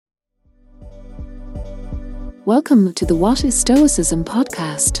Welcome to the What is Stoicism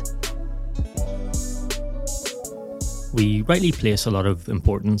podcast. We rightly place a lot of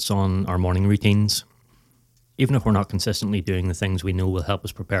importance on our morning routines. Even if we're not consistently doing the things we know will help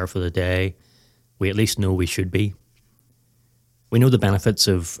us prepare for the day, we at least know we should be. We know the benefits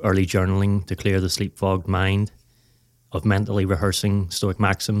of early journaling to clear the sleep-fogged mind, of mentally rehearsing Stoic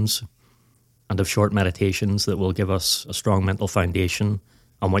maxims, and of short meditations that will give us a strong mental foundation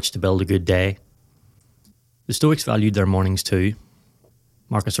on which to build a good day. The Stoics valued their mornings too.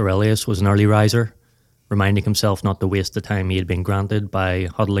 Marcus Aurelius was an early riser, reminding himself not to waste the time he had been granted by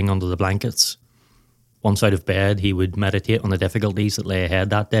huddling under the blankets. Once out of bed, he would meditate on the difficulties that lay ahead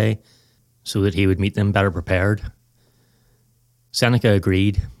that day so that he would meet them better prepared. Seneca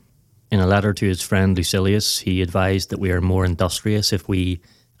agreed. In a letter to his friend Lucilius, he advised that we are more industrious if we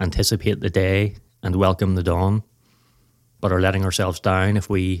anticipate the day and welcome the dawn, but are letting ourselves down if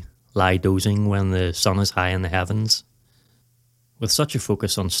we lie dozing when the sun is high in the heavens. With such a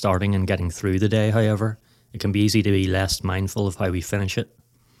focus on starting and getting through the day, however, it can be easy to be less mindful of how we finish it.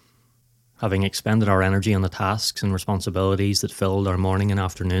 Having expended our energy on the tasks and responsibilities that filled our morning and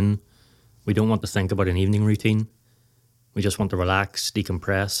afternoon, we don't want to think about an evening routine. We just want to relax,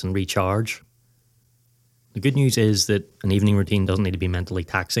 decompress, and recharge. The good news is that an evening routine doesn't need to be mentally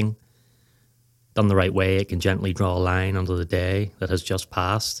taxing. Done the right way, it can gently draw a line under the day that has just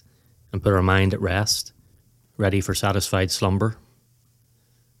passed and put our mind at rest, ready for satisfied slumber.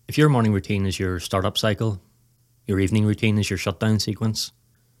 If your morning routine is your startup cycle, your evening routine is your shutdown sequence,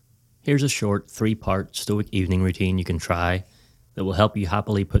 here's a short 3-part Stoic evening routine you can try that will help you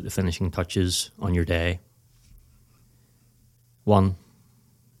happily put the finishing touches on your day. 1.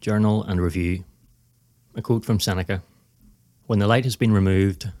 Journal and review. A quote from Seneca. When the light has been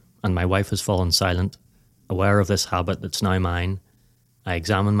removed and my wife has fallen silent, aware of this habit that's now mine, I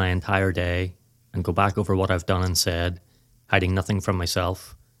examine my entire day and go back over what I've done and said, hiding nothing from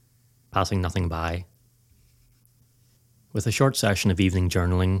myself, passing nothing by. With a short session of evening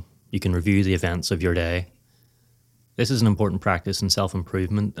journaling, you can review the events of your day. This is an important practice in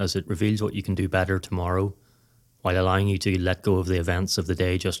self-improvement as it reveals what you can do better tomorrow while allowing you to let go of the events of the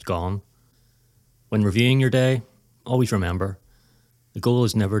day just gone. When reviewing your day, always remember, the goal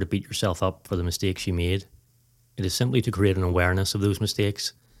is never to beat yourself up for the mistakes you made. It is simply to create an awareness of those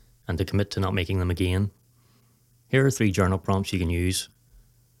mistakes and to commit to not making them again. Here are 3 journal prompts you can use.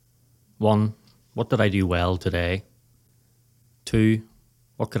 1. What did I do well today? 2.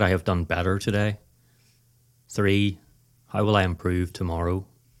 What could I have done better today? 3. How will I improve tomorrow?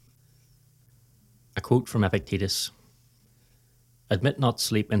 A quote from Epictetus. Admit not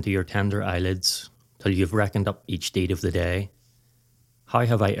sleep into your tender eyelids till you've reckoned up each deed of the day. How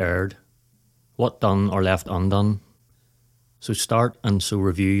have I erred? What done or left undone? So start and so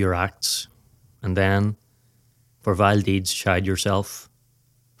review your acts, and then, for vile deeds chide yourself,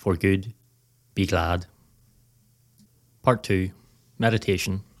 for good be glad. Part 2.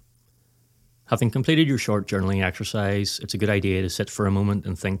 Meditation. Having completed your short journaling exercise, it's a good idea to sit for a moment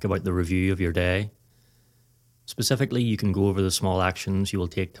and think about the review of your day. Specifically, you can go over the small actions you will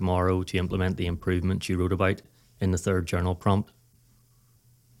take tomorrow to implement the improvements you wrote about in the 3rd journal prompt.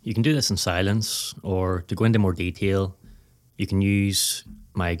 You can do this in silence, or to go into more detail, you can use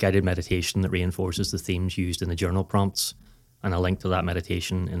my guided meditation that reinforces the themes used in the journal prompts, and I'll link to that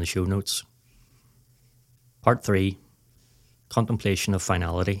meditation in the show notes. Part 3. Contemplation of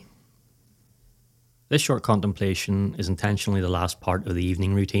finality. This short contemplation is intentionally the last part of the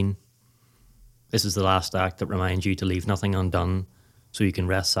evening routine. This is the last act that reminds you to leave nothing undone so you can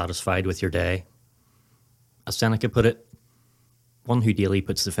rest satisfied with your day. As Seneca put it, one who daily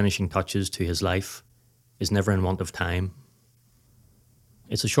puts the finishing touches to his life is never in want of time.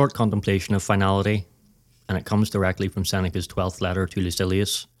 It's a short contemplation of finality, and it comes directly from Seneca's 12th letter to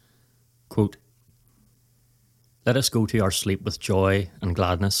Lucilius. Quote, Let us go to our sleep with joy and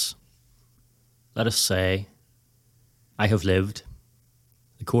gladness. Let us say, I have lived.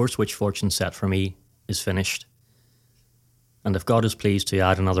 The course which fortune set for me is finished. And if God is pleased to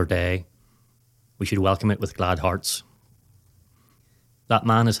add another day, we should welcome it with glad hearts. That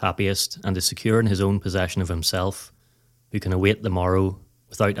man is happiest and is secure in his own possession of himself, who can await the morrow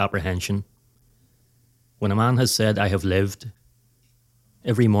without apprehension. When a man has said, I have lived,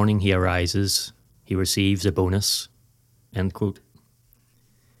 every morning he arises, he receives a bonus. End quote.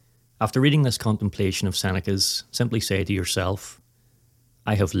 After reading this contemplation of Seneca's, simply say to yourself,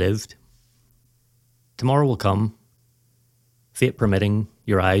 I have lived. Tomorrow will come. Fate permitting,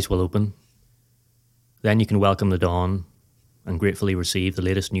 your eyes will open. Then you can welcome the dawn and gratefully receive the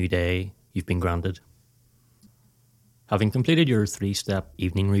latest new day you've been granted. Having completed your 3-step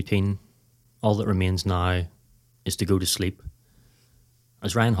evening routine, all that remains now is to go to sleep.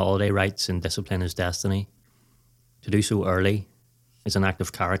 As Ryan Holiday writes in Discipline is Destiny, to do so early is an act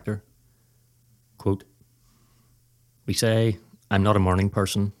of character. Quote, "We say, I'm not a morning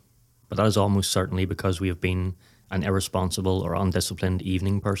person, but that is almost certainly because we have been an irresponsible or undisciplined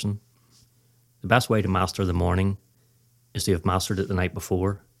evening person. The best way to master the morning is to have mastered it the night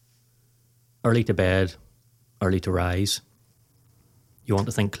before. Early to bed, early to rise. You want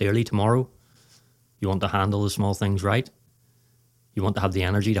to think clearly tomorrow? You want to handle the small things right? You want to have the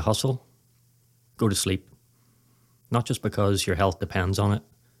energy to hustle? Go to sleep. Not just because your health depends on it,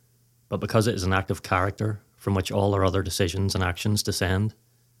 but because it is an act of character from which all our other decisions and actions descend."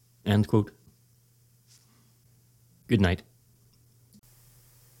 End quote. Good night.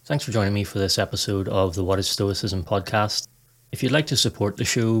 Thanks for joining me for this episode of the What is Stoicism podcast. If you'd like to support the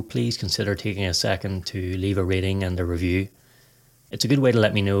show, please consider taking a second to leave a rating and a review. It's a good way to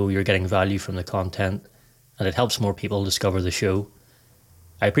let me know you're getting value from the content, and it helps more people discover the show.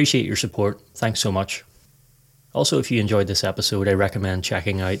 I appreciate your support. Thanks so much. Also, if you enjoyed this episode, I recommend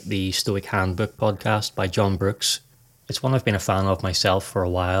checking out the Stoic Handbook podcast by John Brooks. It's one I've been a fan of myself for a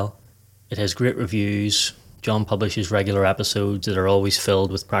while. It has great reviews. John publishes regular episodes that are always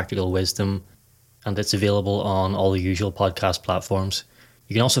filled with practical wisdom, and it's available on all the usual podcast platforms.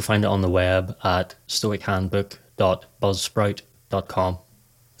 You can also find it on the web at stoichandbook.buzzsprout.com.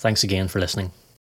 Thanks again for listening.